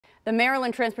The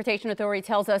Maryland Transportation Authority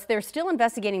tells us they're still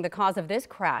investigating the cause of this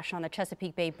crash on the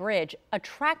Chesapeake Bay Bridge. A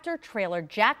tractor trailer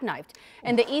jackknifed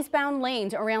in the eastbound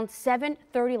lanes around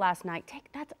 7:30 last night.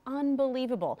 That's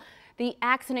unbelievable. The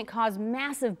accident caused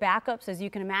massive backups, as you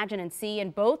can imagine and see,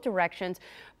 in both directions.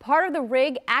 Part of the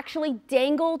rig actually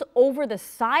dangled over the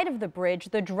side of the bridge.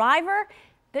 The driver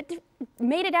that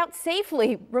made it out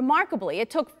safely, remarkably. It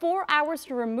took 4 hours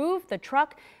to remove the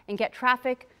truck and get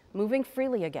traffic moving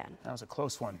freely again. That was a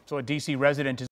close one. So a D.C. resident is